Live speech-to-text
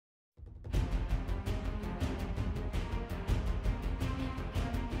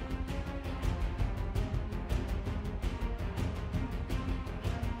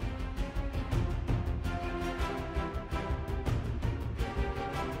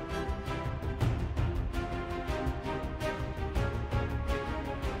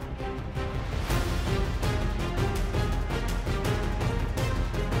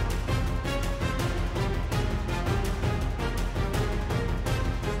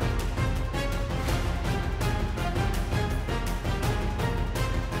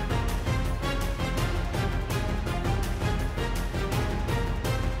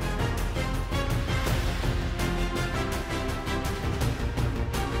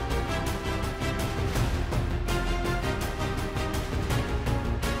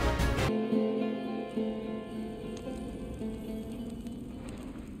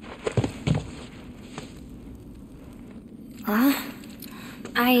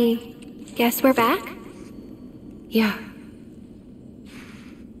I guess we're back? Yeah.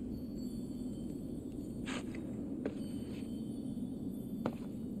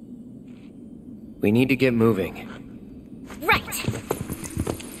 We need to get moving. Right!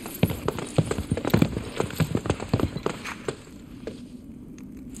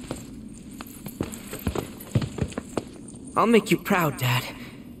 I'll make you proud, Dad.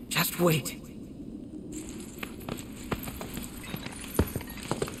 Just wait.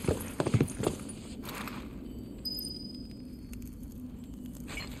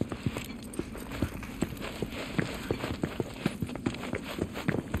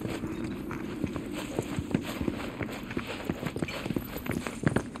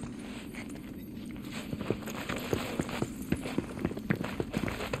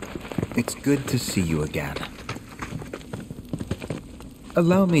 It's good to see you again.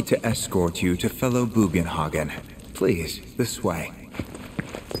 Allow me to escort you to fellow Bugenhagen. Please, this way.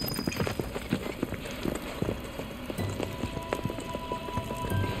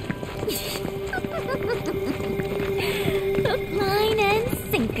 Hook, line, and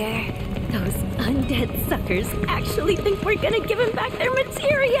sinker. Those undead suckers actually think we're gonna give them back their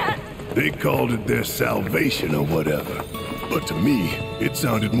materia. They called it their salvation or whatever. But to me, it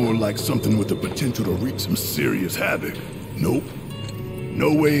sounded more like something with the potential to wreak some serious havoc. Nope.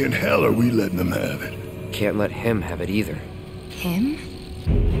 No way in hell are we letting them have it. Can't let him have it either. Him?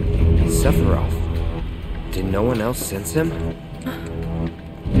 Sephiroth. Did no one else sense him?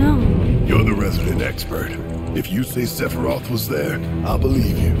 No. You're the resident expert. If you say Sephiroth was there, I'll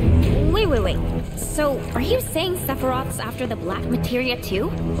believe you. Wait. So, are you saying Sephiroth's after the black materia too?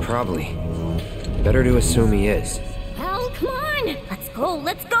 Probably. Better to assume he is. Well, come on!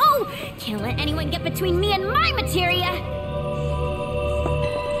 Let's go! Can't let anyone get between me and my materia!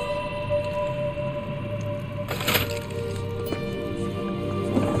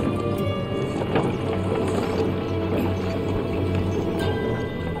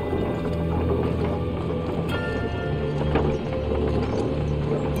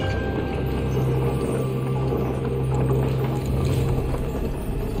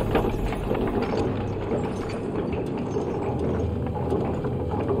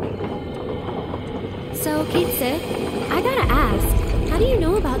 So, Kitsu, I gotta ask, how do you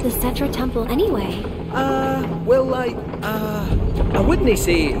know about the Cetra Temple anyway? Well, I wouldn't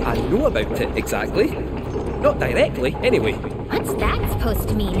say I know about it exactly. Not directly, anyway. What's that supposed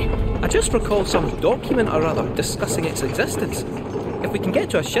to mean? I just recall some document or other discussing its existence. If we can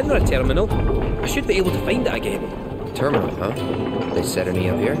get to a Shinra terminal, I should be able to find it again. Terminal, huh? They set any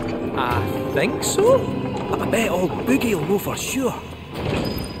up here? I think so. But I bet old Boogie will know for sure.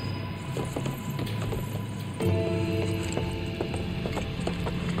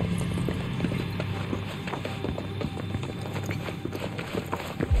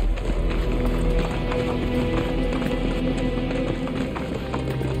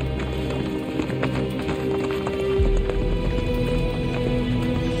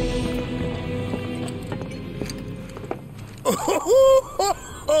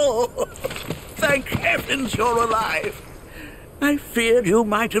 Thank heavens you're alive. I feared you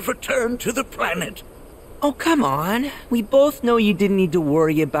might have returned to the planet. Oh, come on. We both know you didn't need to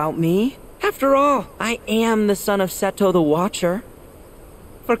worry about me. After all, I am the son of Seto the Watcher.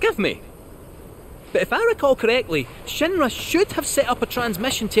 Forgive me, but if I recall correctly, Shinra should have set up a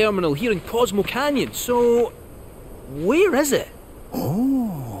transmission terminal here in Cosmo Canyon, so where is it?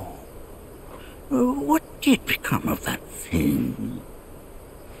 Oh. What did become of that thing?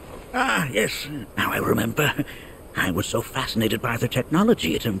 Ah, yes, now I remember. I was so fascinated by the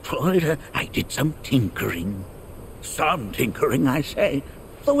technology it employed, I did some tinkering. Some tinkering, I say,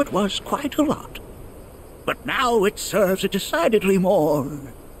 though it was quite a lot. But now it serves a decidedly more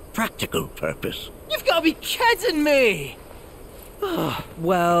practical purpose. You've got to be kidding me!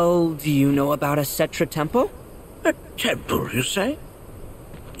 Well, do you know about a Cetra temple? A temple, you say?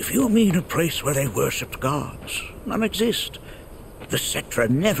 If you mean a place where they worshipped gods, none exist. The Cetra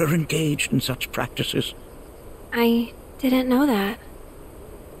never engaged in such practices. I didn't know that.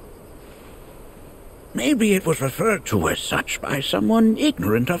 Maybe it was referred to as such by someone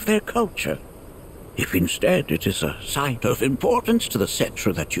ignorant of their culture. If instead it is a site of importance to the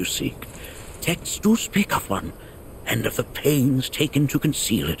Cetra that you seek, texts do speak of one, and of the pains taken to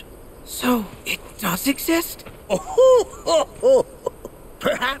conceal it. So, it does exist? Oh,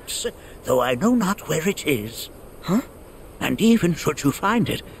 perhaps, though I know not where it is. Huh? And even should you find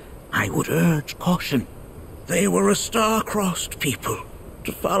it, I would urge caution. They were a star-crossed people.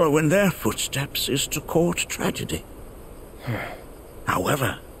 To follow in their footsteps is to court tragedy.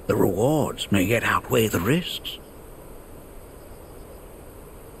 However, the rewards may yet outweigh the risks.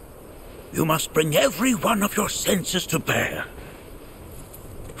 you must bring every one of your senses to bear.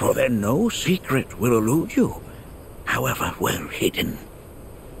 For then no secret will elude you, however well hidden.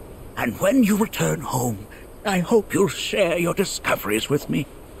 And when you return home, I hope you'll share your discoveries with me.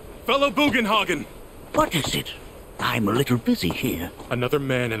 Fellow Bugenhagen! What is it? I'm a little busy here. Another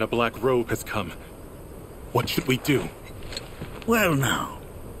man in a black robe has come. What should we do? Well now,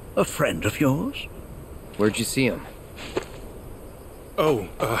 a friend of yours? Where'd you see him? Oh,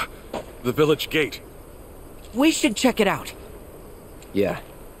 the village gate. We should check it out. Yeah.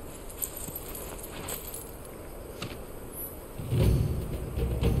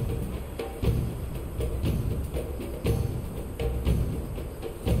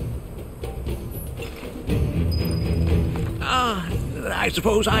 I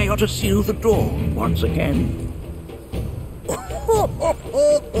suppose I ought to seal the door once again.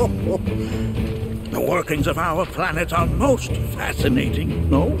 The workings of our planet are most fascinating,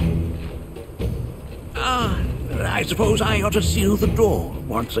 no? I suppose I ought to seal the door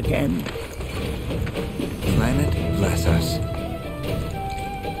once again. Planet bless us.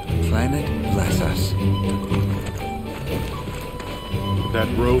 Planet bless us. That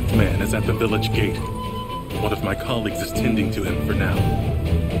robed man is at the village gate. One of my colleagues is tending to him for now.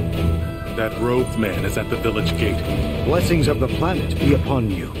 That robed man is at the village gate. Blessings of the planet be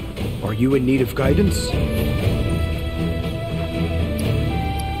upon you. Are you in need of guidance?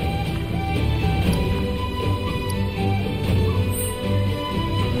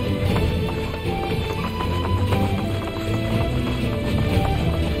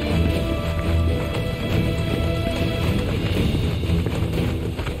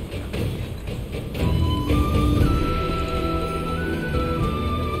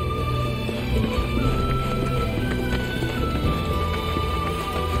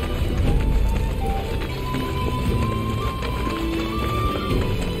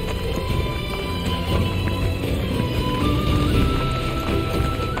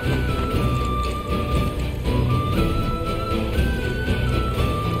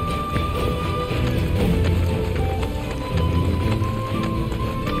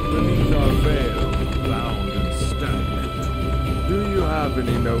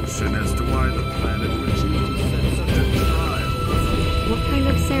 As to why the planet would choose to set such a trial. What kind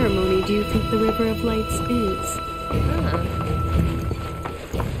of ceremony do you think the River of Lights is?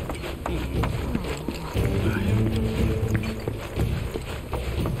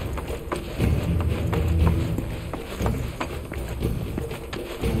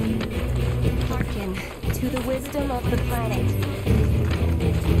 Hearken to the wisdom of the planet.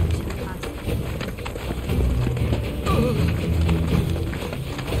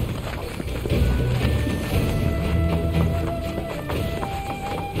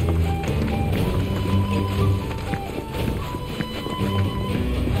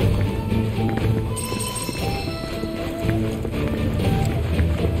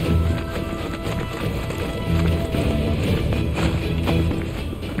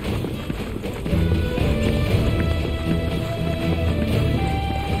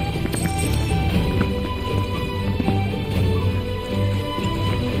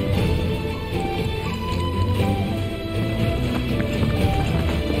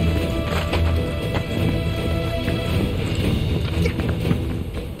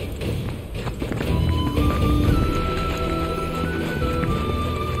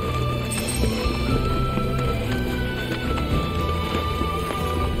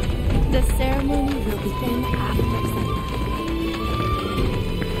 The ceremony will begin after sunrise.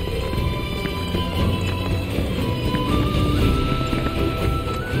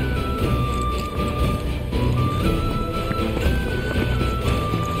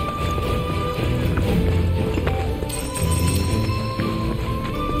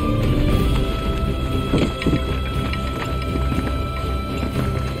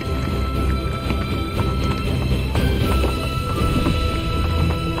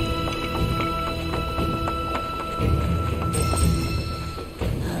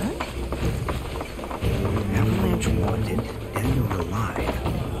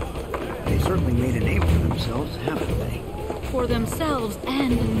 For themselves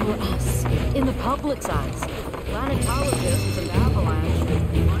and for us. In the public's eyes. Planetologists and avalanche.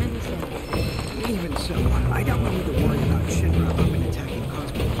 One and the same. Even so, I don't need to worry about Shinra up and attacking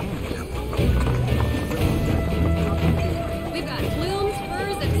Cosmic Canyon. We've got plumes,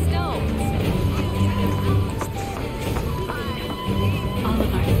 furs, and stones. All of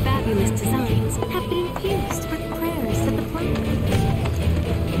our fabulous designs have been infused with prayers to the planet.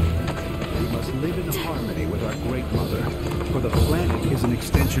 We must live in harmony with our Great Mother, for the planet is an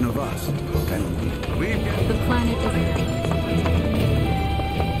extension of us, and we The planet is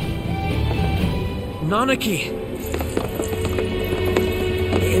Nanaki!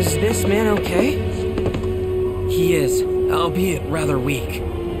 Is this man okay? He is, albeit rather weak.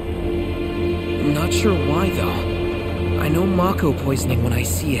 Not sure why, though. I know Mako poisoning when I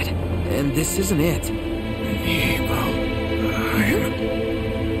see it, and this isn't it.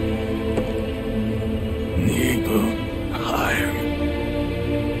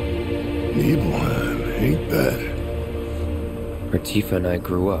 Nibelheim, ain't that? Where Tifa and I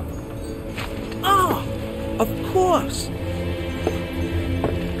grew up. Ah! Of course!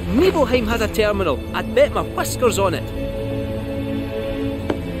 Nibelheim had a terminal. I'd bet my whiskers on it.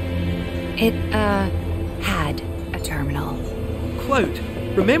 It, had a terminal. Cloud,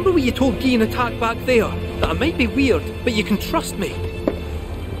 remember when you told Guy in Attack back there that I might be weird, but you can trust me?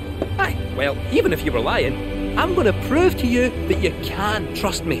 Aye, well, even if you were lying, I'm gonna prove to you that you can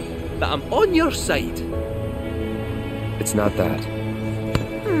trust me, that I'm on your side. It's not that.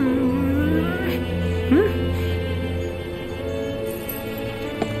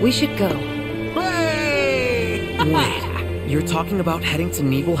 We should go. Wait, you're talking about heading to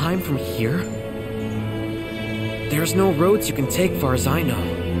Nibelheim from here? There's no roads you can take far as I know.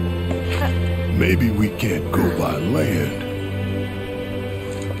 Maybe we can't go by land.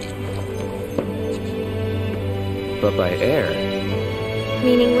 But by air.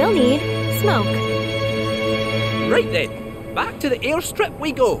 Meaning we'll need smoke. Right then, back to the airstrip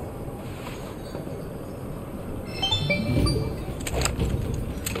we go.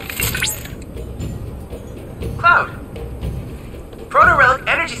 Cloud! Proto-relic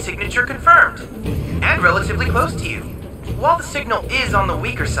energy signature confirmed. And relatively close to you. While the signal is on the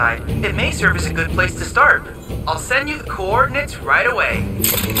weaker side, it may serve as a good place to start. I'll send you the coordinates right away.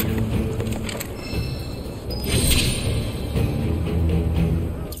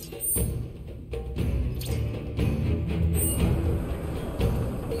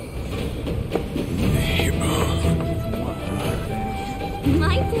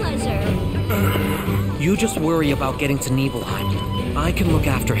 My pleasure. You just worry about getting to Nibelheim. I can look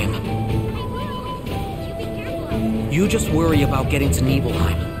after him. You just worry about getting to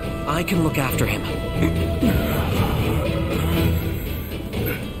Nibelheim. I can look after him.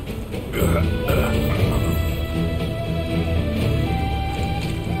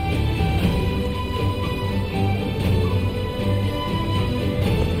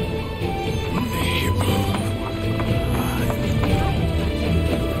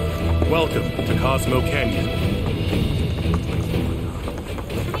 Welcome to Cosmo Canyon.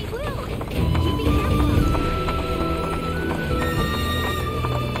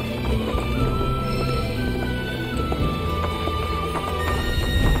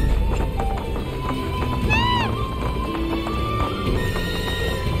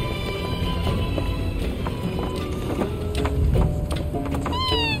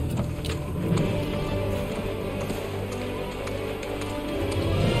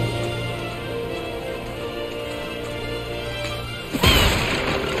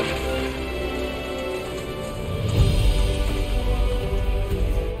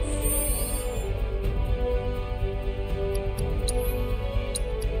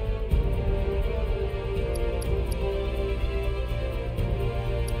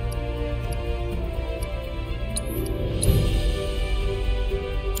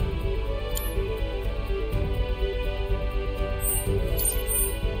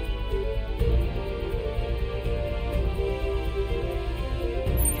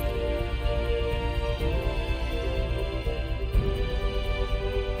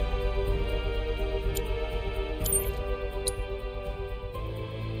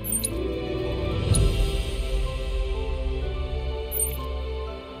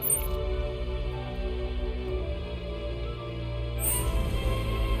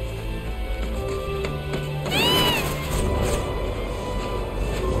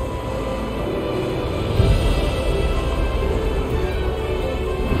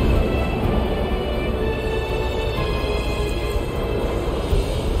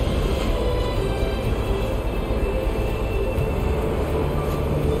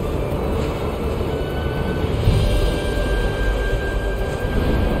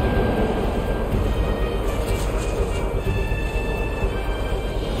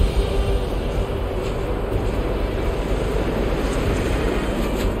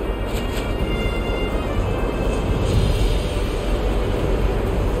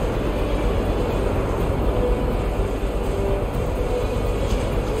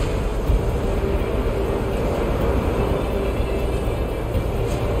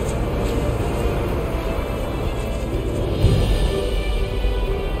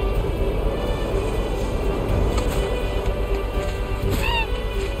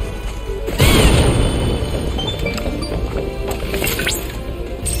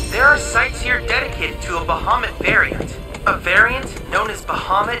 to a Bahamut variant. A variant known as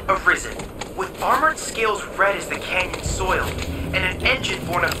Bahamut Arisen, with armored scales red as the canyon soil, and an engine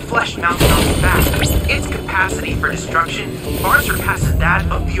born of flesh mounted on its back. Its capacity for destruction far surpasses that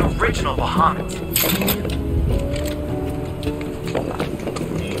of the original Bahamut.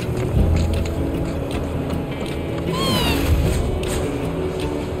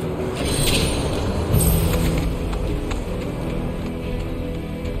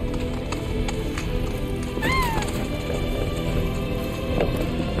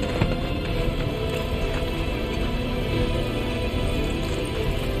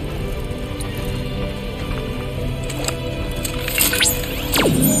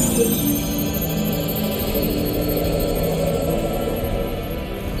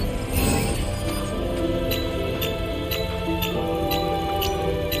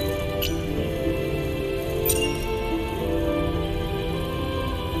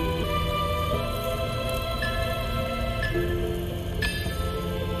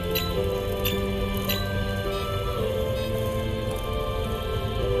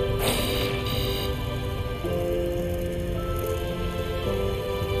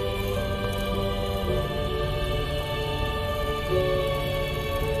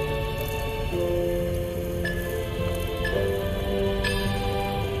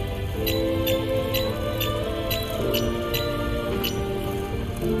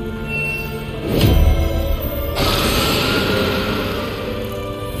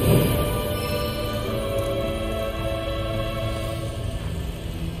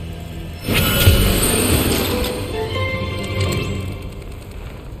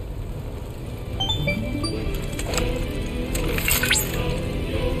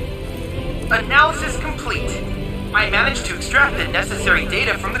 Analysis complete. I managed to extract the necessary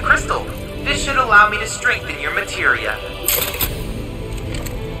data from the crystal. This should allow me to strengthen your materia.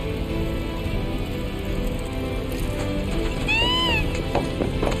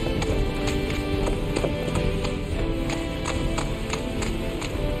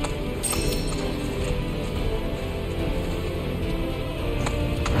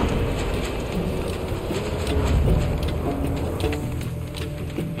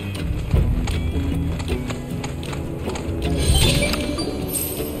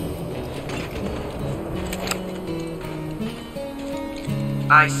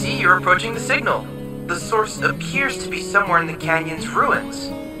 I see you're approaching the signal. The source appears to be somewhere in the canyon's ruins.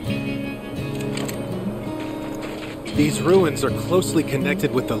 These ruins are closely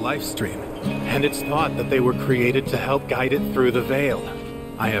connected with the life stream, and it's thought that they were created to help guide it through the veil.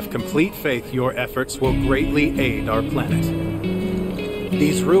 I have complete faith your efforts will greatly aid our planet.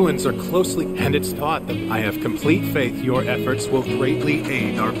 These ruins are closely, and it's thought that I have complete faith your efforts will greatly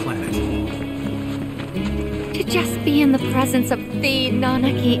aid our planet. To just be in the presence of the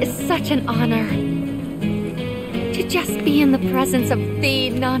Nanaki is such an honor. To just be in the presence of the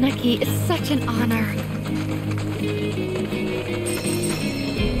Nanaki is such an honor.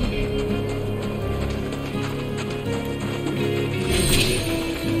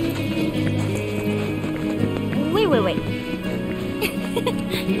 Wait.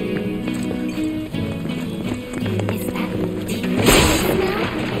 Is that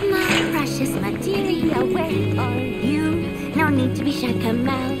my precious materia? Where are you? No need to be shy, come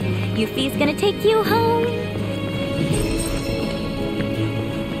out. Yuffie's gonna take you home.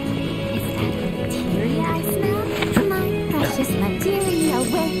 Is that materia I smell? My precious materia,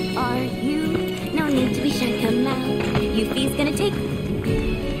 where are you? No need to be shy, come out. Yuffie's gonna take...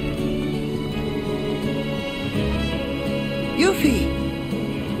 Yuffie!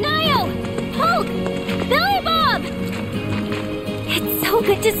 Niall! Hulk! Billy Bob! It's so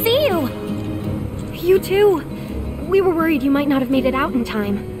good to see you! You too. We were worried you might not have made it out in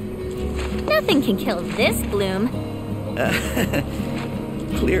time. Nothing can kill this bloom.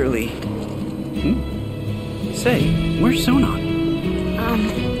 Clearly. Say, where's Sonon?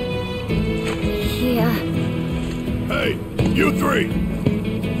 Yeah. Hey, you three!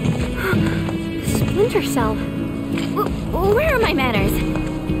 Splinter Cell. Where are my manners?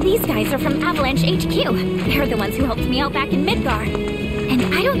 These guys are from Avalanche HQ. They're the ones who helped me out back in Midgar. And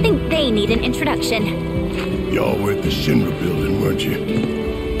I don't think they need an introduction. Y'all were at the Shinra building, weren't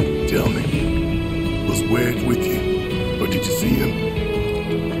you? Tell me, was Wedge with you? Or did you see him?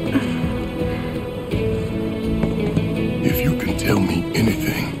 If you can tell me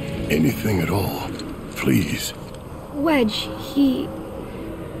anything at all, please. Wedge,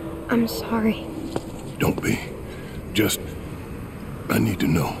 I'm sorry. Don't be. Just, I need to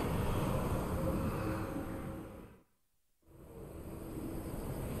know.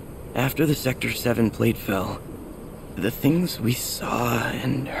 After the Sector 7 plate fell, the things we saw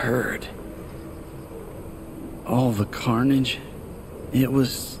and heard, All the carnage. It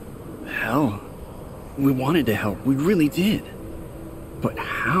was hell. We wanted to help, we really did. But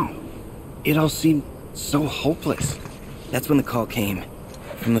how? It all seemed so hopeless. That's when the call came,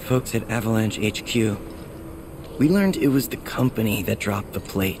 from the folks at Avalanche HQ. We learned it was the company that dropped the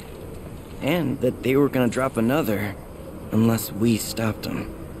plate, and that they were gonna drop another, unless we stopped them.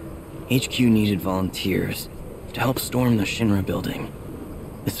 HQ needed volunteers to help storm the Shinra building.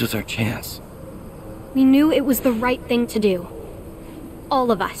 This was our chance. We knew it was the right thing to do.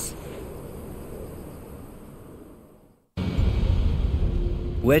 All of us.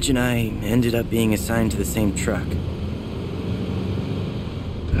 Wedge and I ended up being assigned to the same truck.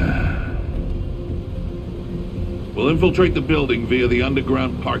 We'll infiltrate the building via the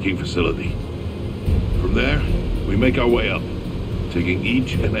underground parking facility. From there, we make our way up, taking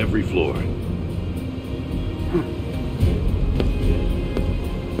each and every floor.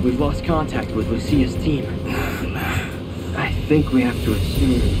 We've lost contact with Lucia's team. I think we have to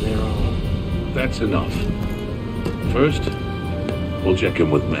assume they're all... That's enough. First, we'll check in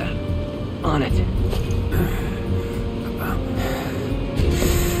with Matt. On it.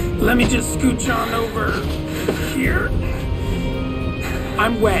 Let me just scooch on over here.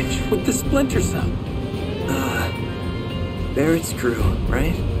 I'm Wedge with the Splinter Cell. Barrett's crew,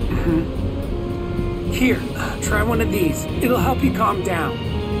 right? Mm-hmm. Here, try one of these. It'll help you calm down.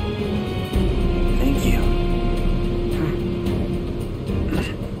 Thank you.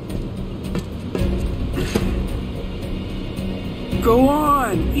 Go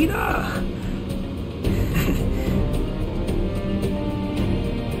on, Ida.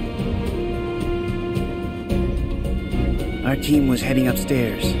 Our team was heading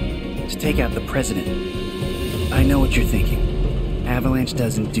upstairs to take out the president. I know what you're thinking. Avalanche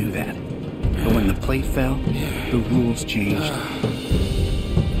doesn't do that. But when the plate fell, the rules changed.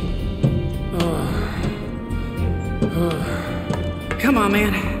 Come on,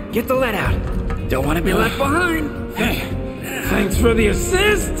 man. Get the lead out. Don't want to be left behind. Hey, thanks for the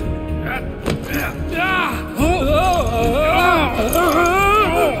assist.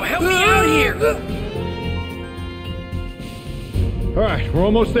 Help me out here. All right, we're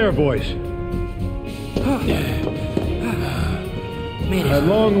almost there, boys. At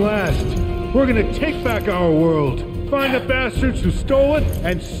long last, we're gonna take back our world, find the bastards who stole it,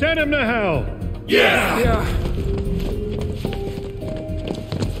 and send them to hell. Yeah.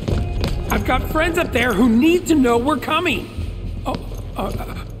 I've got friends up there who need to know we're coming.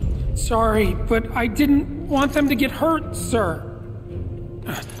 Sorry, but I didn't want them to get hurt, sir.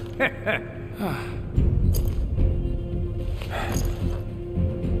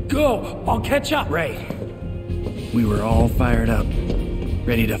 Go, I'll catch up. Right. We were all fired up,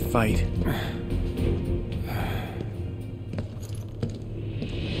 ready to fight.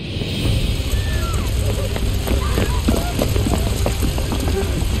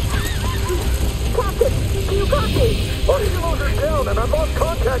 Our helos are down and I've lost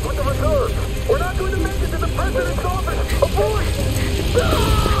contact with the reserve. We're not going to make it to the president's office. Avoid!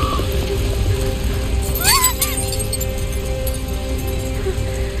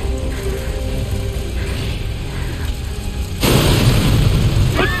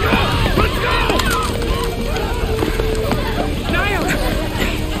 Let's go! Let's go! Niall!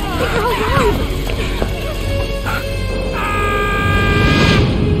 They're alive!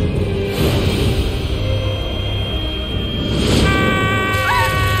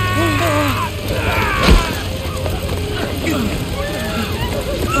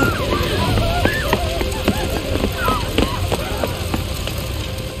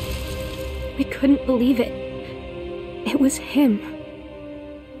 We couldn't believe it. It was him.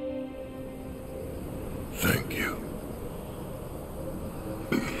 Thank you.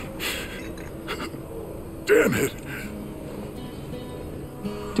 Damn it.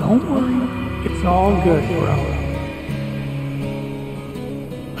 Don't worry. It's all good, bro.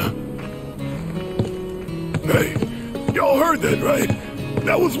 Hey, y'all heard that, right?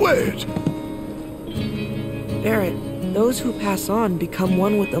 That was Wedge. Barrett, those who pass on become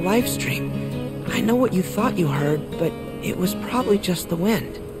one with the life stream. I know what you thought you heard, but it was probably just the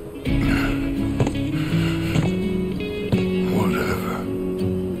wind. Whatever.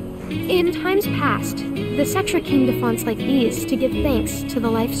 In times past, the Sectra came to fonts like these to give thanks to the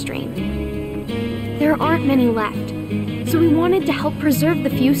life stream. There aren't many left, so we wanted to help preserve the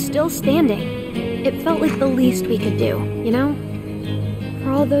few still standing. It felt like the least we could do, you know?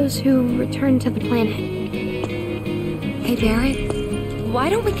 For all those who returned to the planet. Hey, Barrett, why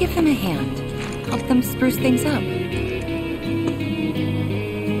don't we give them a hand? Help them spruce things up.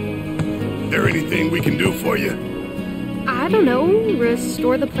 There anything we can do for you? I don't know,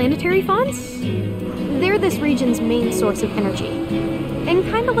 restore the planetary fonts? They're this region's main source of energy, and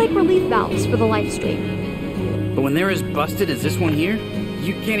kinda like relief valves for the life stream. But when they're as busted as this one here,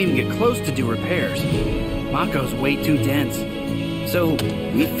 you can't even get close to do repairs. Mako's way too dense. So,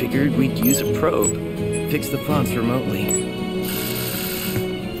 we figured we'd use a probe, fix the fonts remotely.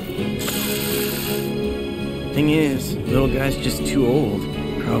 Thing is, little guy's just too old.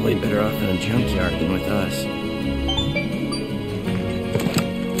 Probably better off in a junkyard than with us.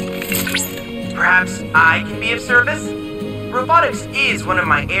 Perhaps I can be of service? Robotics is one of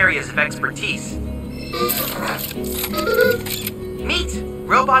my areas of expertise. Meet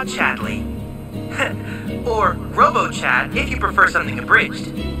Robot Chadley. Or Robo-Chad if you prefer something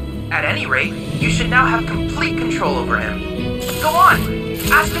abridged. At any rate, you should now have complete control over him. Go on,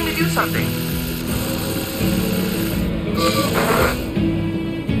 ask him to do something.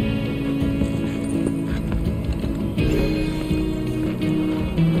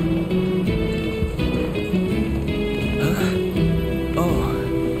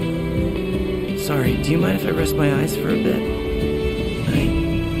 Sorry, do you mind if I rest my eyes for a bit? I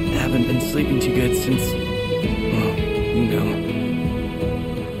haven't been sleeping too good since... well, you know.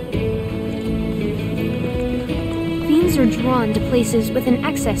 Fiends are drawn to places with an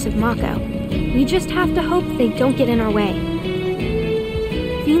excess of Mako. We just have to hope they don't get in our way.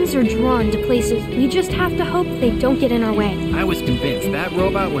 Fiends are drawn to places... We just have to hope they don't get in our way. I was convinced that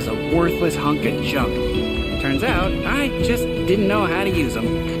robot was a worthless hunk of junk. Turns out, I just didn't know how to use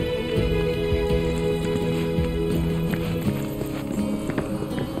them.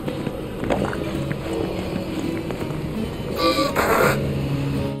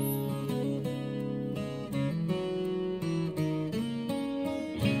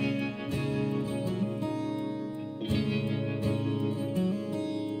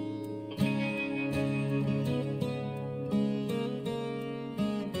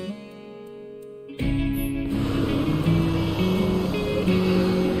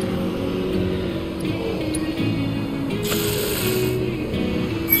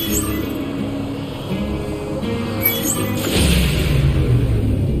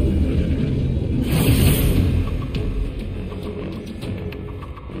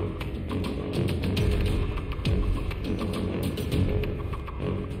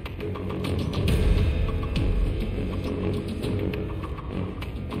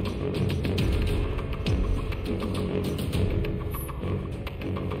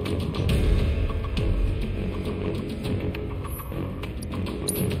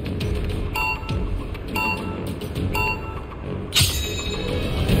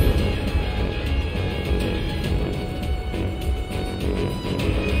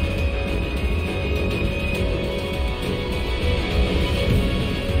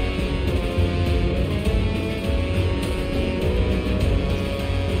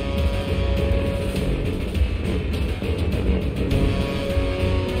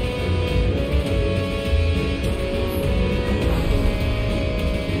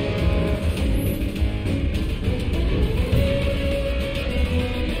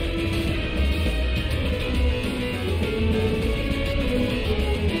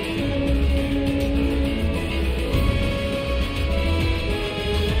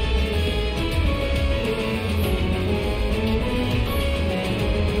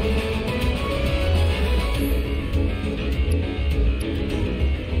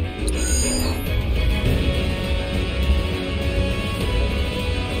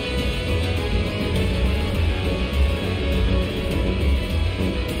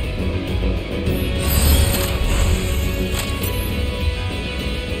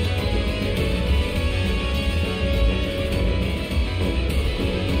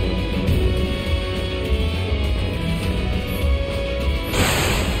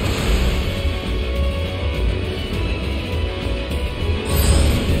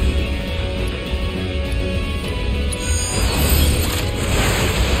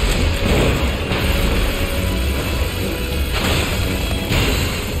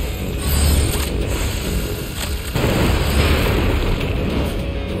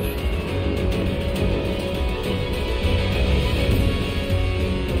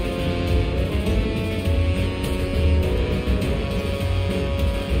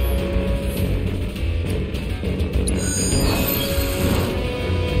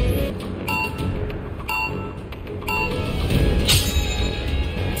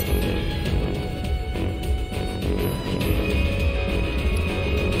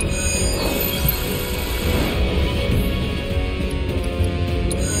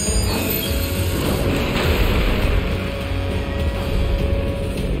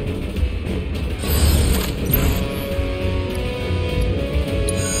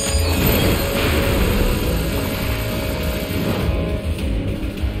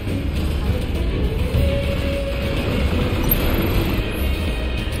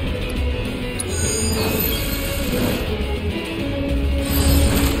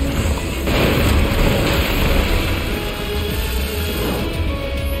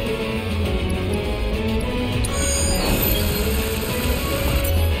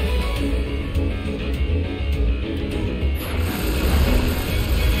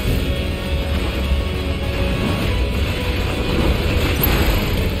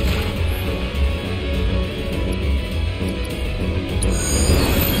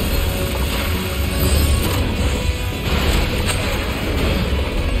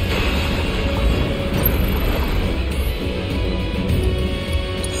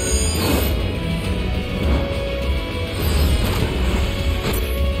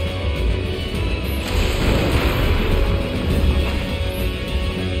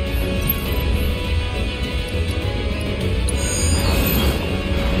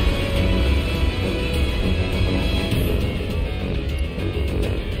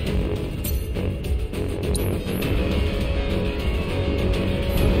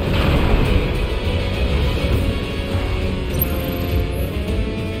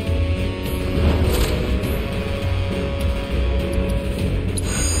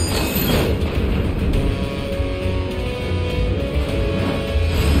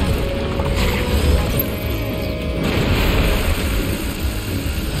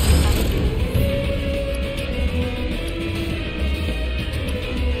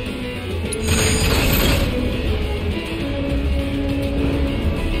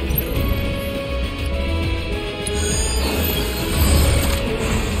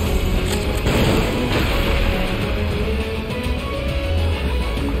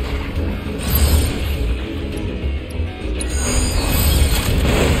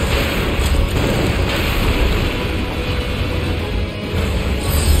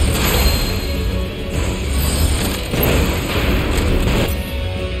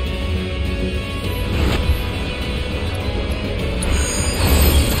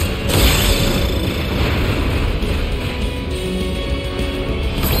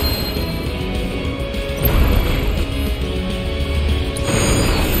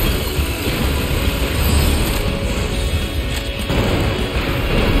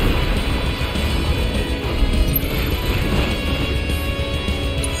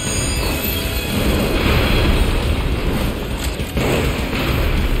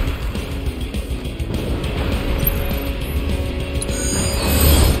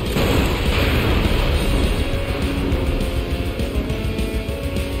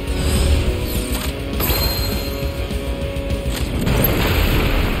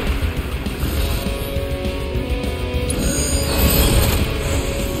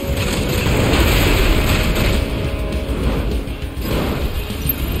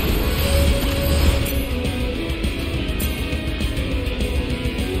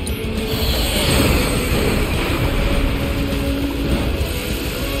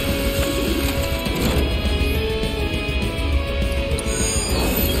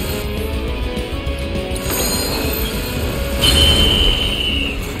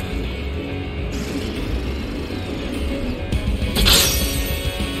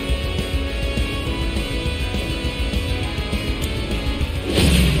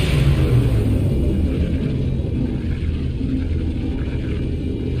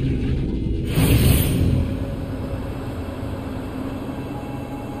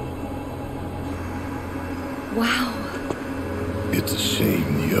 It's a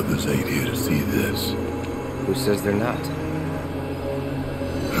shame the others ain't here to see this. Who says they're not?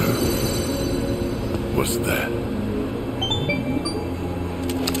 What's that?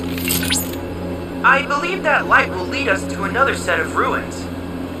 I believe that light will lead us to another set of ruins.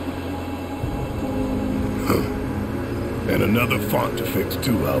 And another font to fix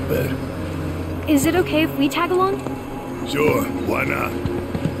too, I'll bet. Is it okay if we tag along? Sure, why not?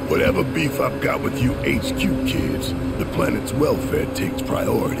 Whatever beef I've got with you HQ kids, the planet's welfare takes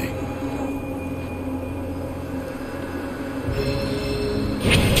priority.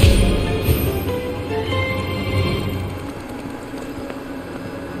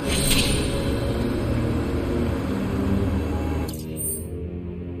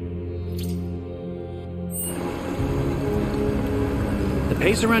 The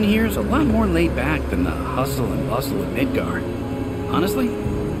pace around here is a lot more laid back than the hustle and bustle of Midgar. Honestly,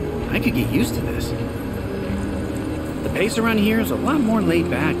 I could get used to this. The pace around here is a lot more laid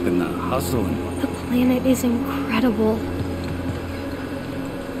back than the hustle and... The planet is incredible.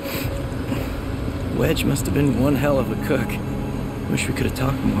 Wedge must have been one hell of a cook. Wish we could have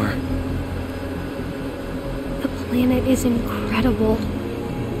talked more. The planet is incredible.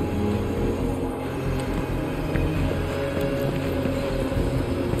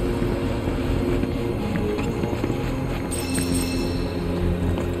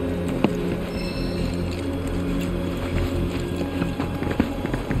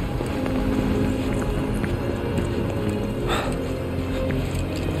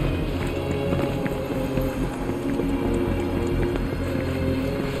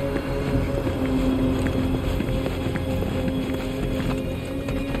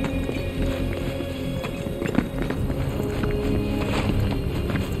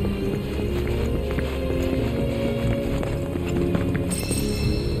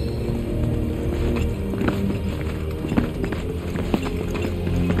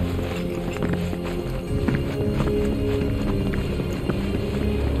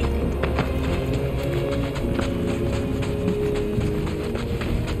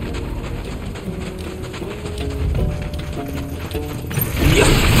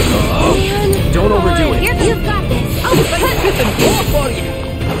 Don't overdo it. You've got this. I'll flip and go for you.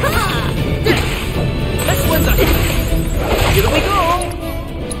 This one's a hit. Here we go.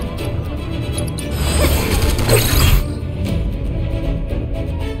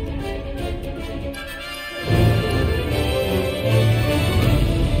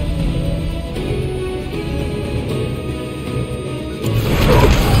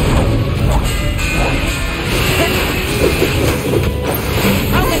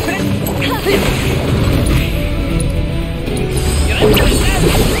 You're into the set.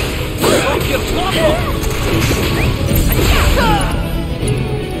 Like your trouble.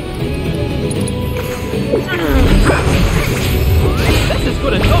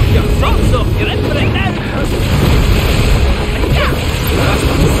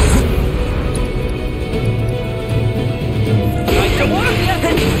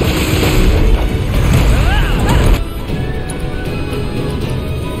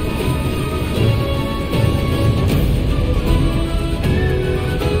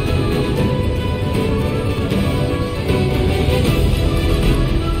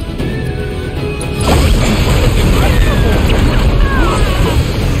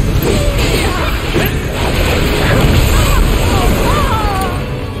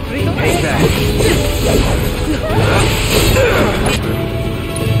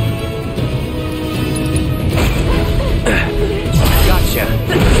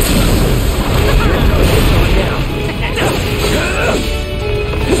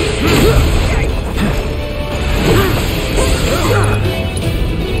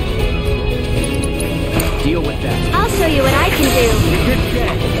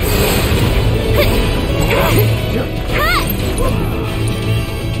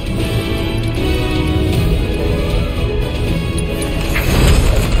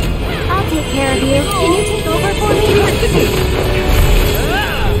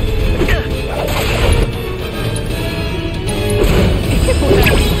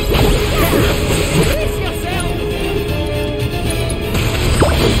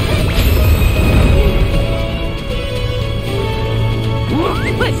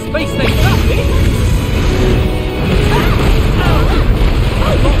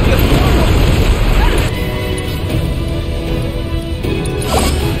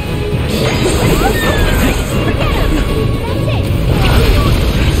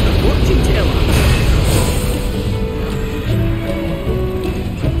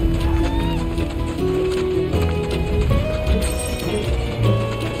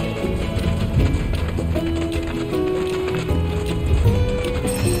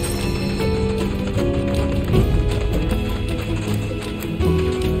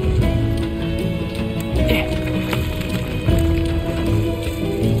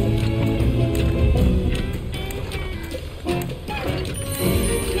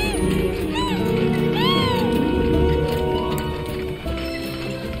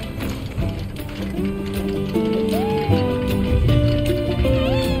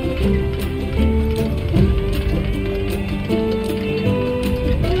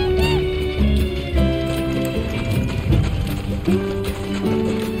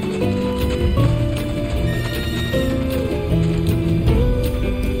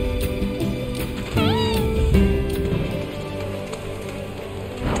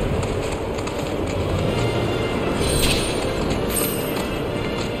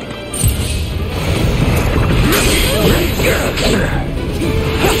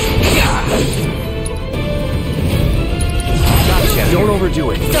 Gotcha. Don't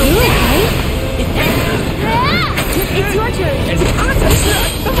overdo it. So it's your turn. It's awesome.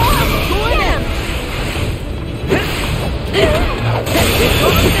 Come on, join him.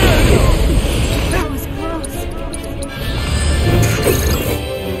 That was close.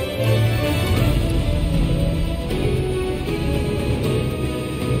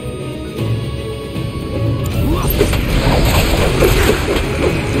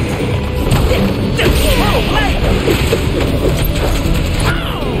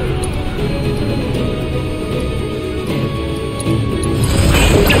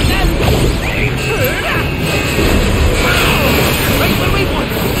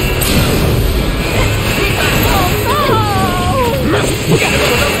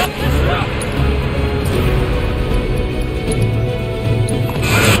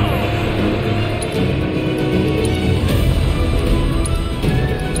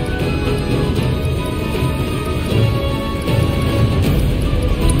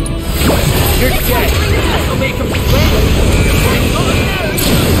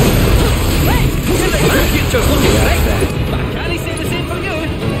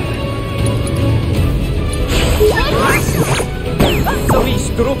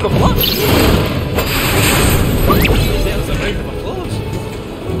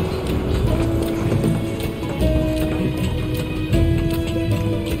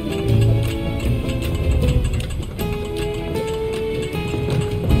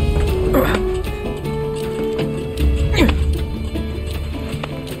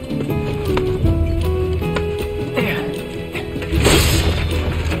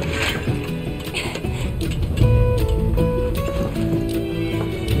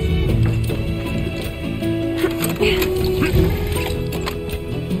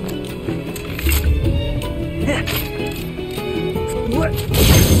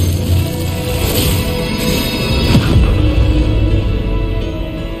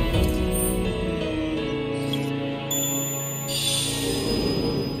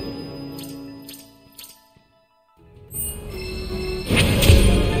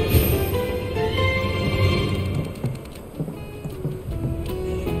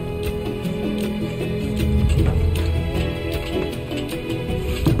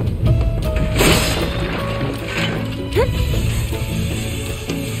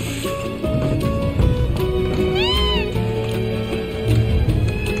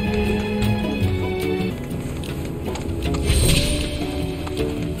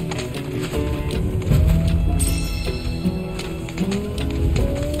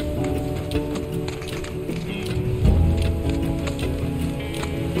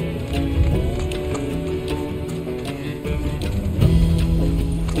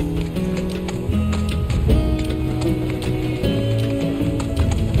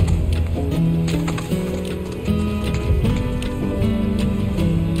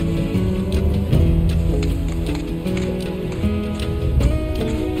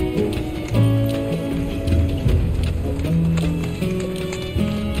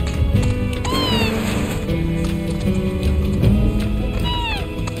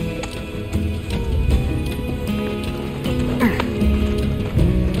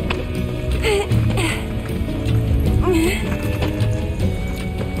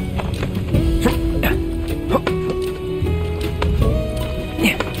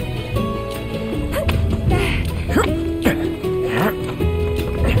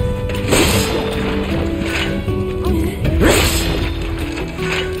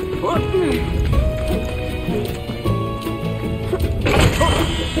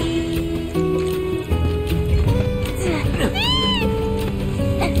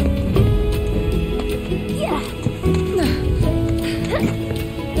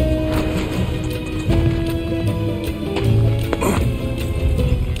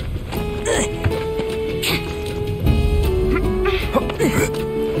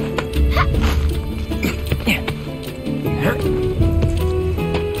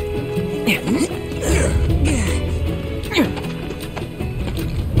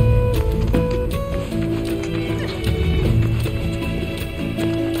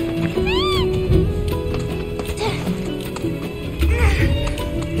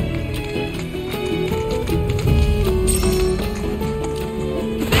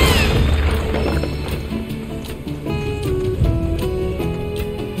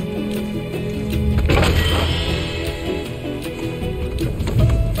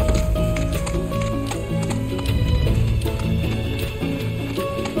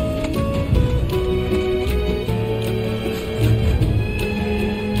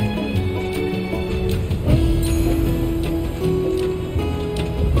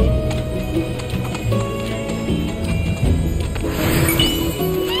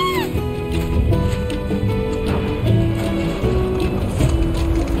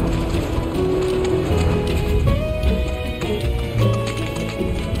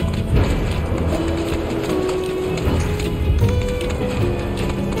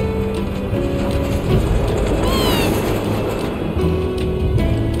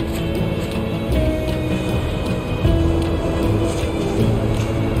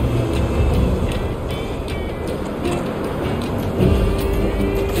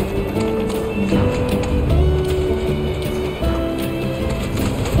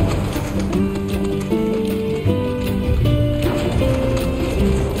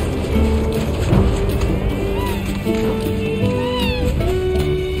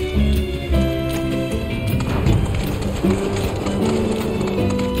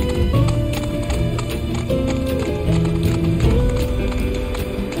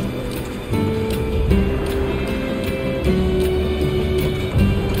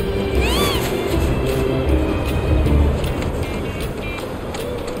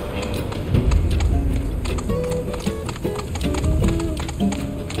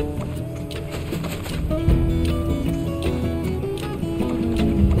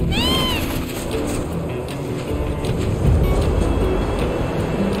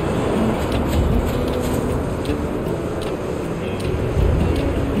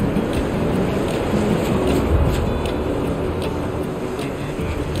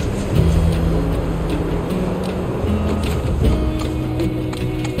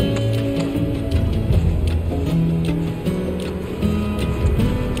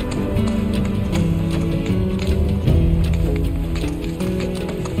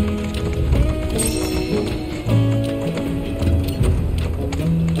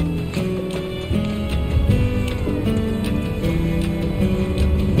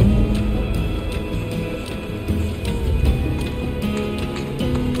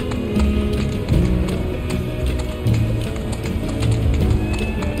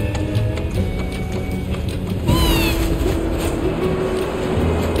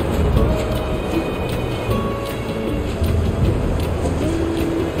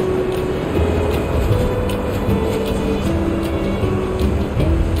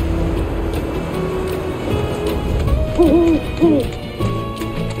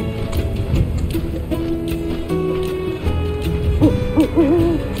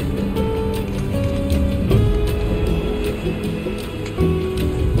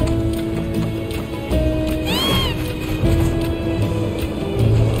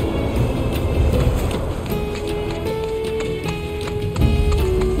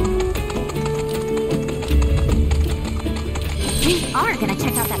 We are gonna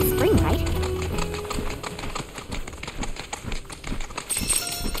check out that spring, right?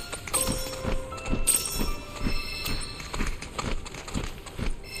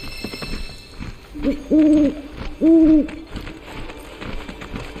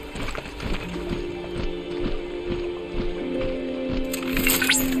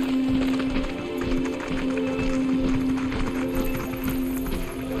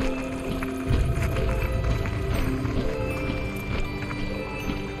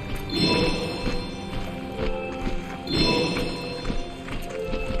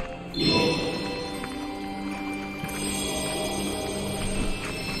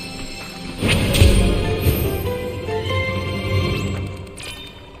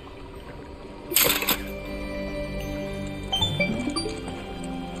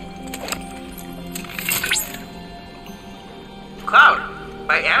 Cloud,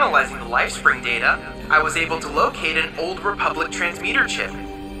 by analyzing the LifeSpring data, I was able to locate an old Republic transmitter chip.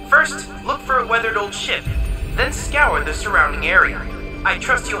 First, look for a weathered old ship, then scour the surrounding area. I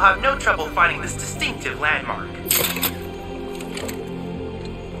trust you'll have no trouble finding this distinctive landmark.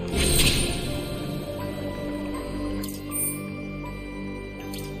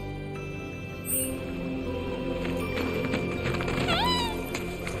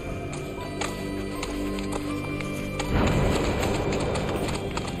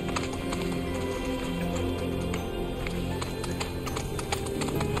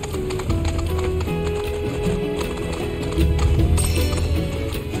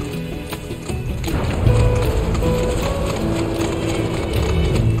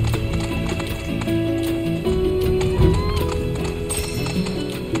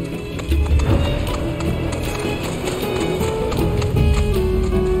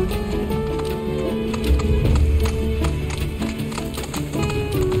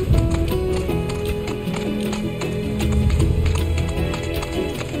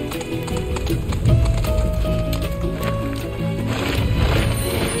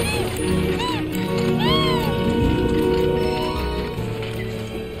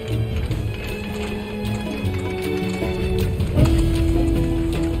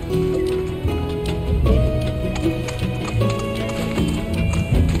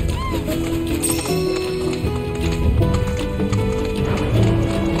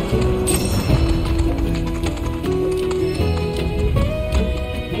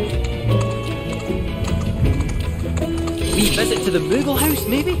 Visit to the Moogle house,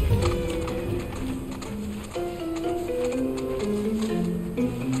 maybe?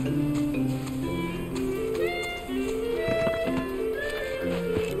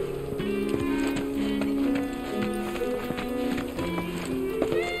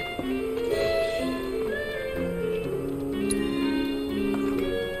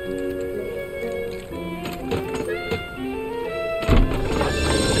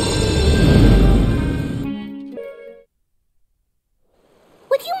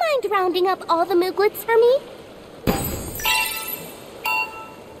 Rounding up all the Mooglets for me?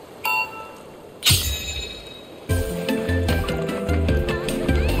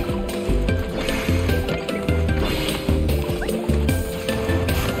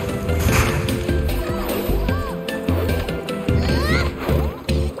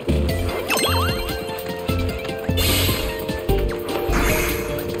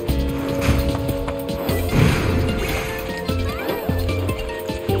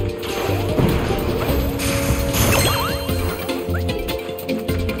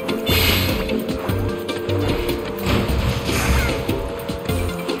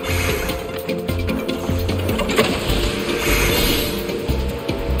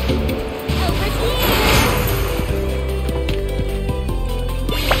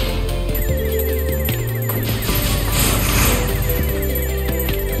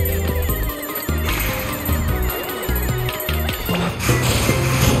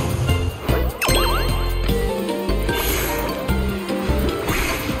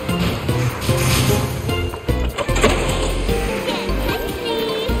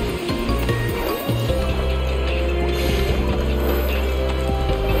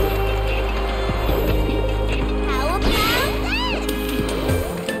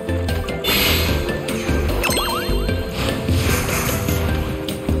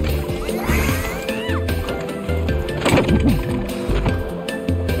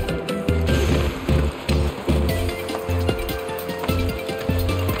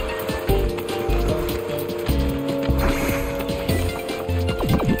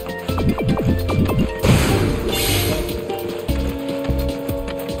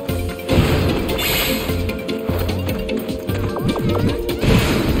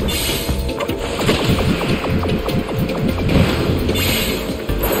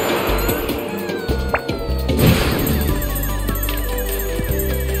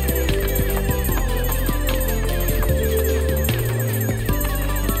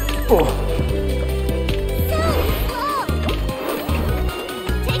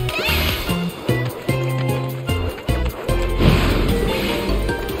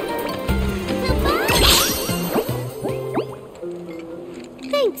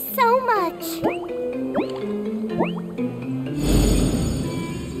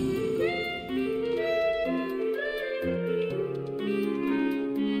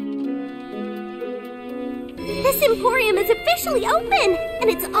 This Emporium is officially open, and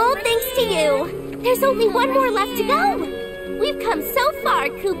it's all thanks to you. There's only one more left to go. We've come so far,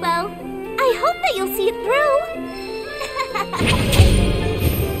 Kupo. I hope that you'll see it through.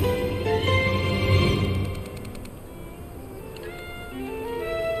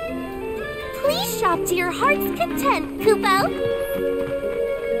 Please shop to your heart's content, Kupo.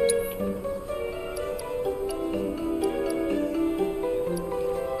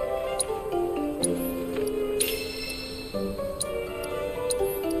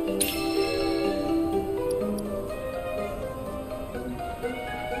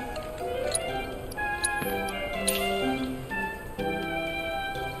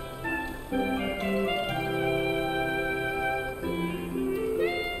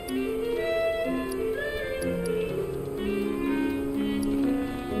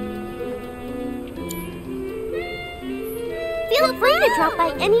 Feel free to drop by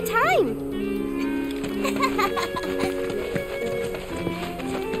any time.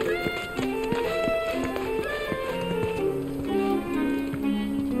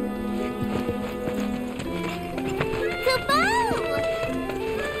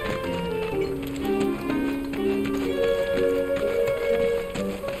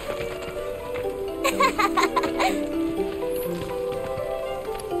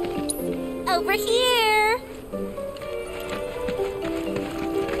 Over here.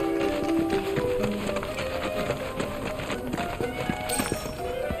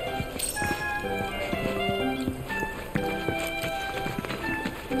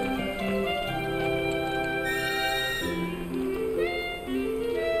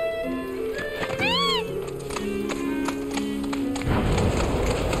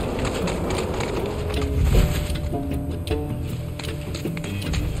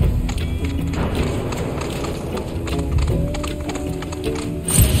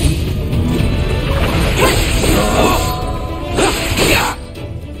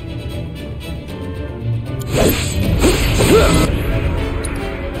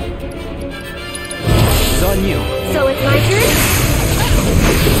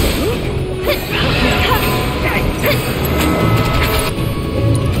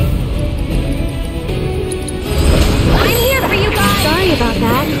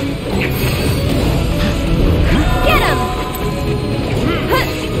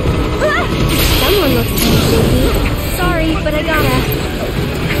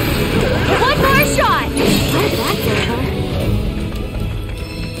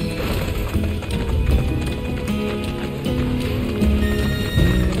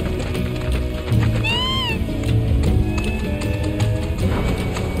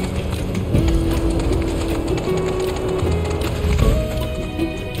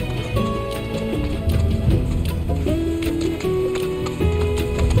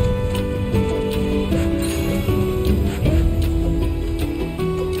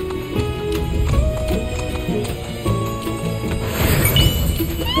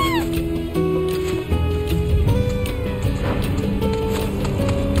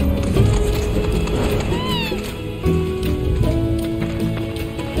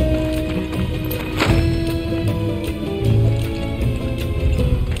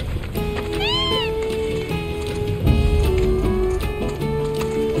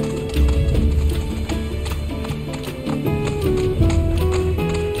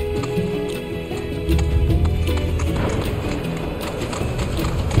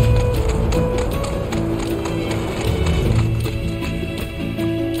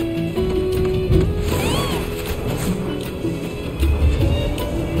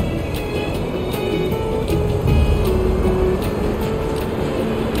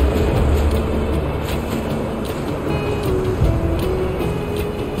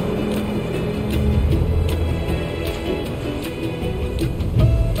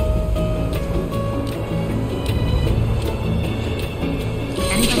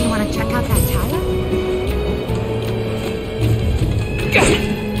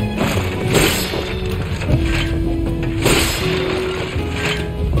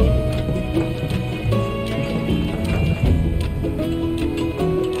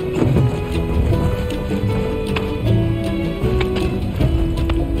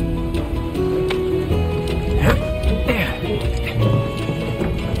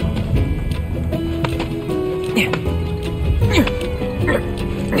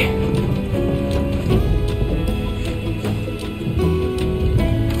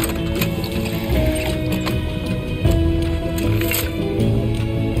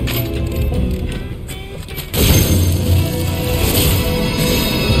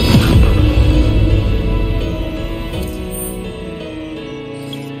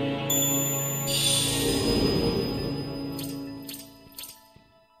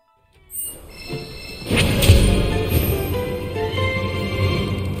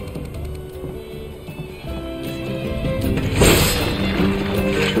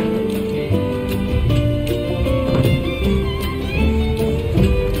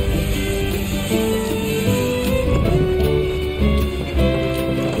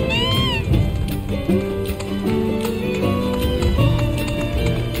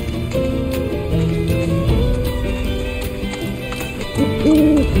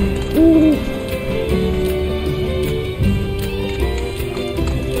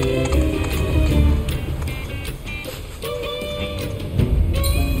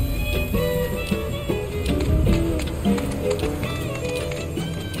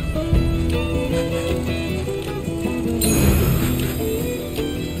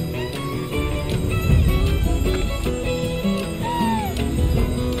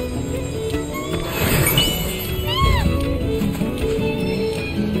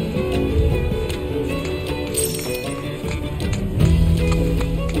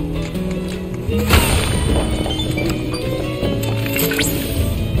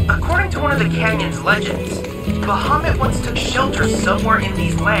 the canyon's legends. Bahamut once took shelter somewhere in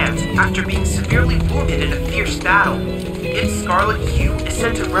these lands after being severely wounded in a fierce battle. Its scarlet hue is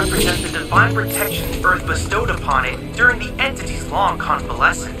said to represent the divine protection the Earth bestowed upon it during the entity's long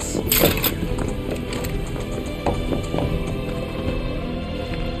convalescence.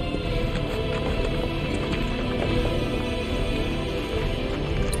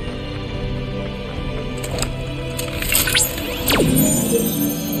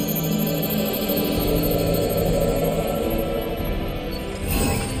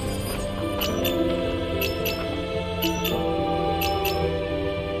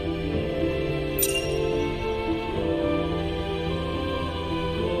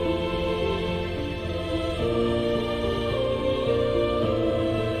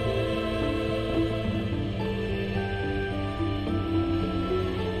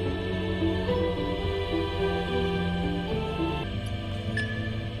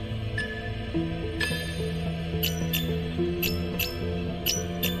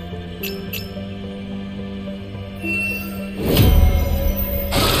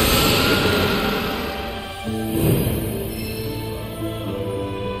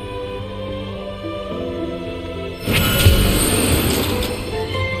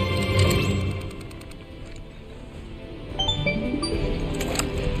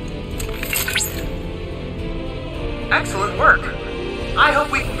 Excellent work. I hope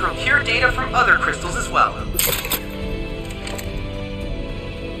we can procure data from other crystals as well.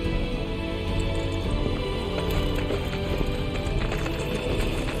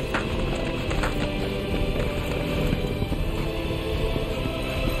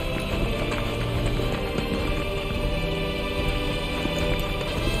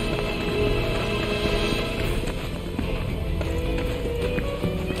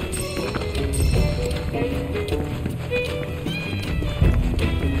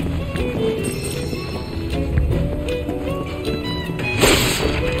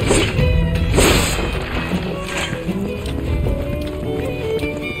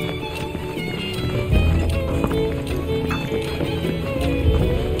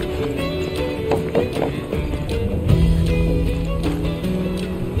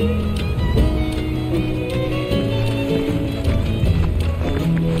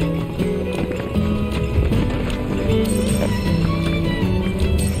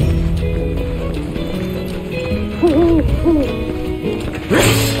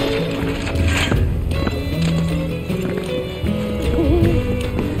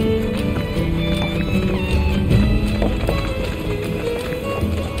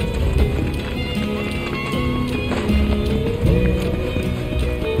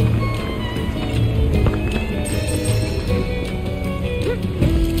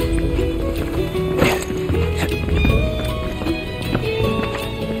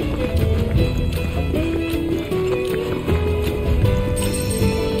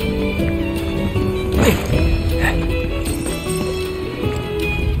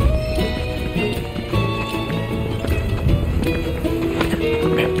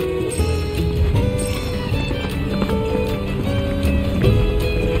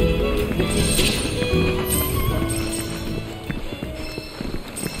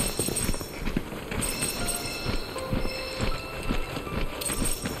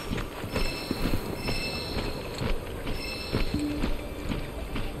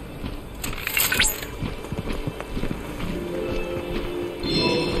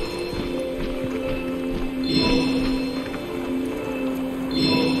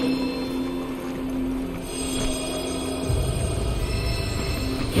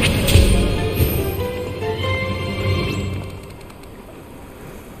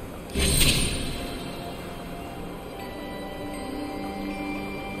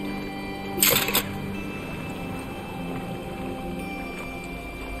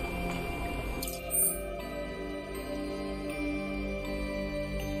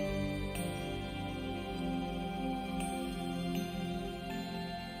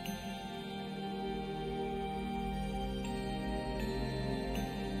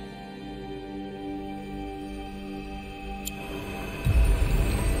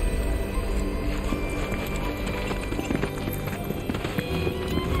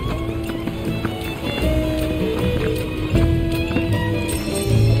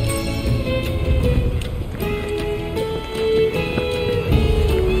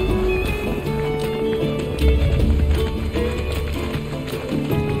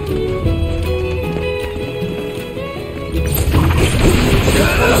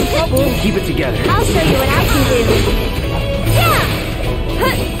 Keep it together. I'll show you what I can do. Yeah!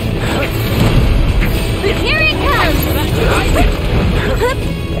 Here it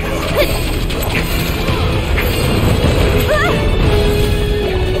comes!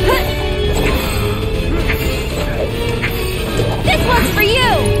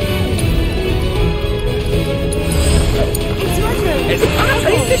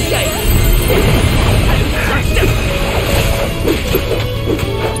 this guy!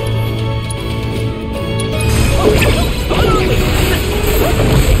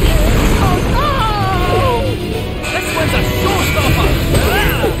 This one's a showstopper!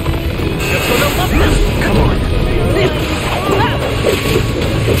 You're gonna love this! Come on!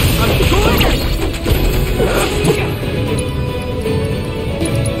 I'm doing it!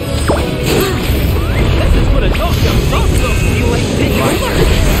 This is gonna knock your socks off! You like taking over?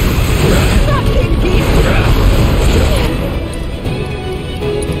 Fucking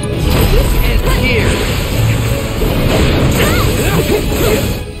It's here!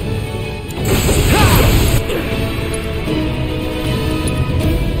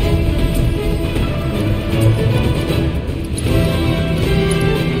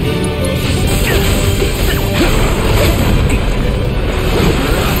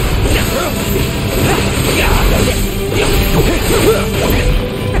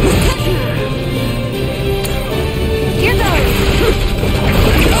 Here goes!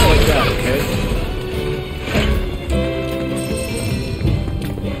 Not like that, okay?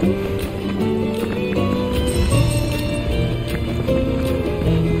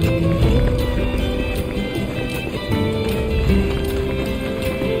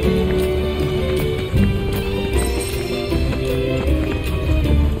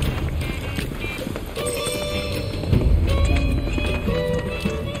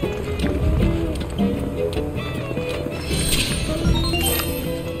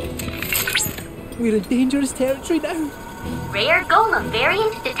 We're in dangerous territory now. Rare golem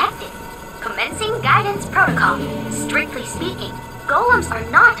variant detected. Commencing guidance protocol. Strictly speaking, golems are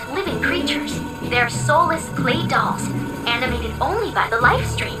not living creatures. They're soulless clay dolls, animated only by the life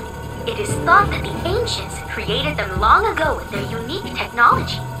stream. It is thought that the ancients created them long ago with their unique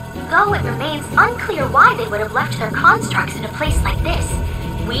technology. Though it remains unclear why they would have left their constructs in a place like this.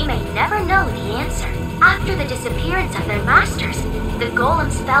 We may never know the answer. After the disappearance of their masters, the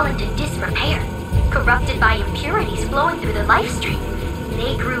golems fell into disrepair. Corrupted by impurities flowing through the life stream,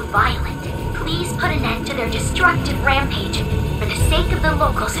 they grew violent. Please put an end to their destructive rampage, for the sake of the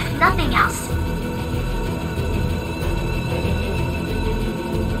locals, if nothing else.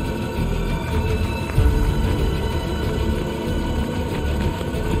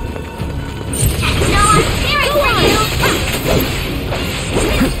 No, I'm fearing for you!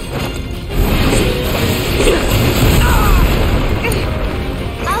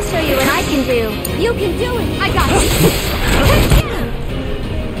 I'll show you what I can do. You can do it! I got you!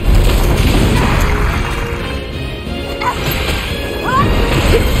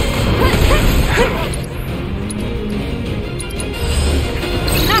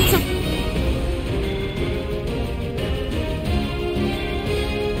 Not so...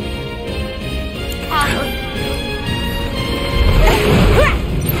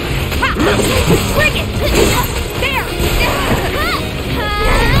 Bring it! There!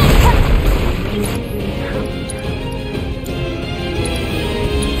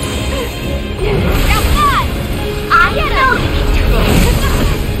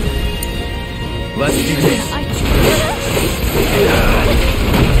 Let's do this.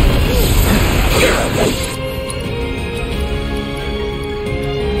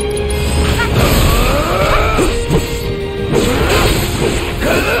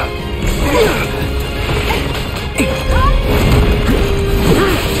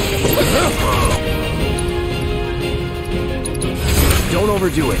 Don't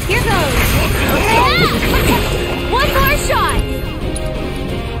overdo it. Here goes! One more shot!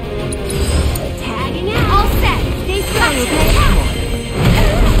 Tagging out. All set. Stay strong, okay? Come on.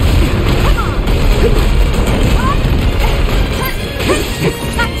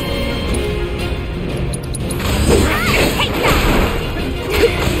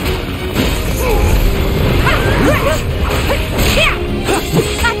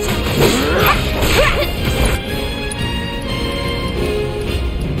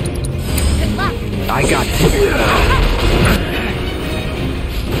 I got it.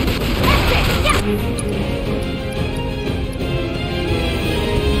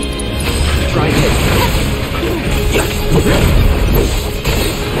 Try this.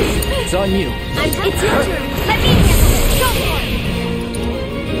 It's on you. It's your turn. Let me handle it. Go for it.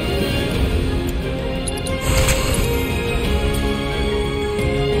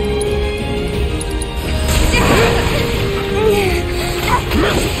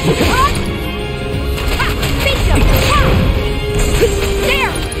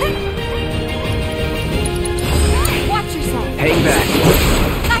 Watch yourself. Hang back.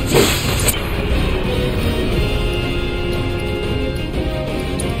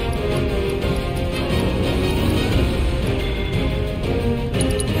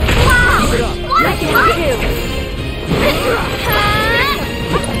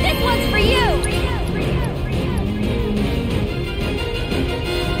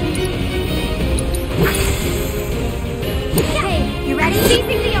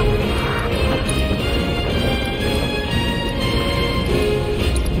 Facing